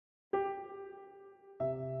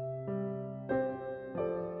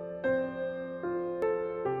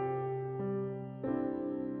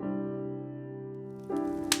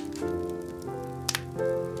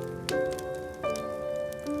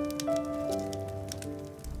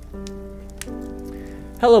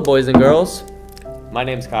Hello boys and girls, my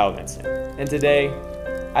name's Kyle Vincent, and today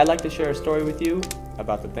I'd like to share a story with you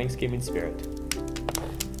about the Thanksgiving spirit.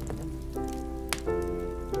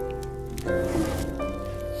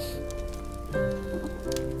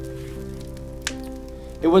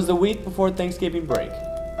 It was the week before Thanksgiving break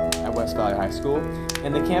at West Valley High School,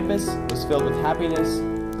 and the campus was filled with happiness,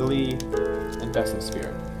 glee, and festive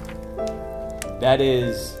spirit. That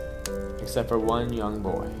is, except for one young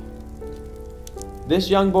boy. This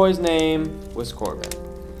young boy's name was Corbin,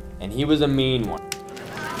 and he was a mean one.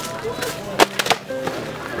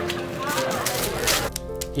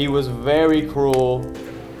 He was very cruel.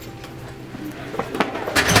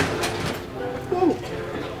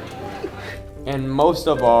 And most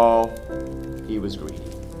of all, he was greedy.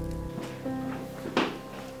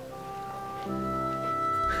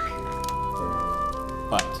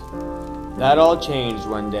 But that all changed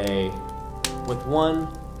one day with one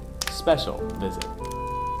special visit.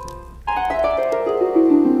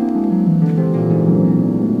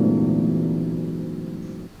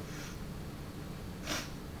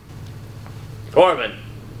 Corbin,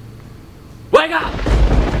 wake up!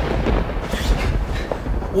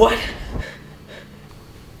 What?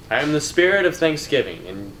 I am the spirit of Thanksgiving,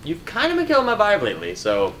 and you've kind of been killing my vibe lately,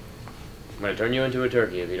 so I'm gonna turn you into a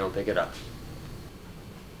turkey if you don't pick it up.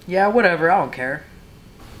 Yeah, whatever, I don't care.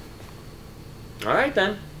 Alright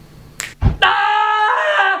then.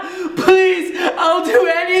 Ah! Please, I'll do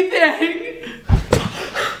anything!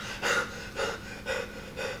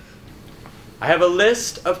 I have a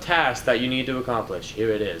list of tasks that you need to accomplish.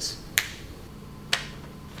 Here it is.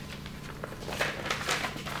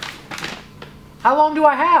 How long do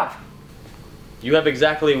I have? You have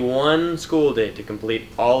exactly one school day to complete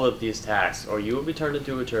all of these tasks, or you will be turned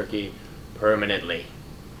into a turkey permanently.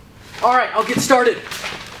 Alright, I'll get started.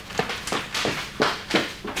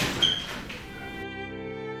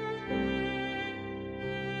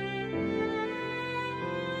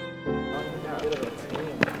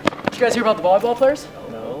 Did you guys hear about the volleyball players?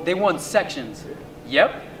 No. They won sections.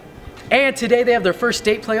 Yep. And today they have their first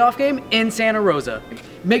state playoff game in Santa Rosa.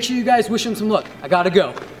 Make sure you guys wish them some luck. I gotta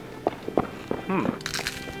go.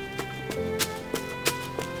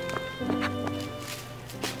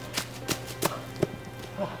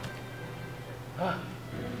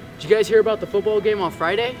 Did you guys hear about the football game on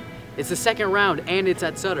Friday? It's the second round and it's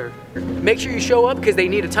at Sutter. Make sure you show up because they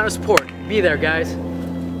need a ton of support. Be there, guys.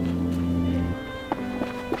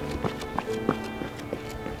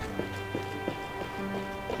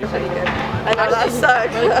 I know that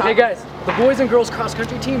sucks. Hey guys, the boys and girls cross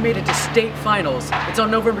country team made it to state finals. It's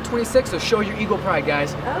on November 26th, so show your Eagle pride,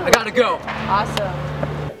 guys. I gotta go. Awesome.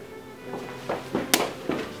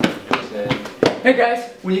 Hey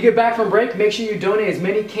guys, when you get back from break, make sure you donate as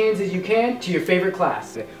many cans as you can to your favorite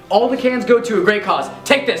class. All the cans go to a great cause.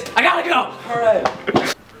 Take this, I gotta go! Alright.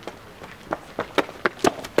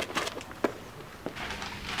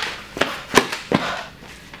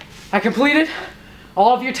 I completed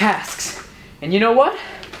all of your tasks. And you know what?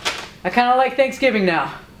 I kinda like Thanksgiving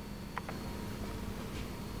now.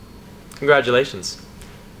 Congratulations.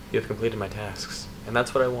 You have completed my tasks, and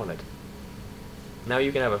that's what I wanted. Now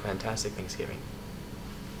you can have a fantastic Thanksgiving.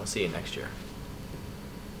 I'll see you next year.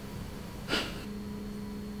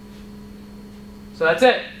 So that's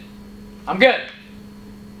it. I'm good.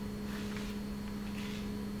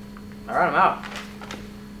 Alright, I'm out.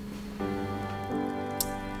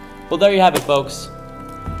 Well, there you have it, folks.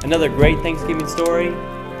 Another great Thanksgiving story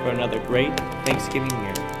for another great Thanksgiving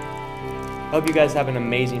year. Hope you guys have an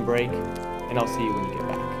amazing break, and I'll see you when you get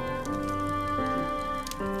back.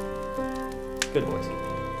 Good boys.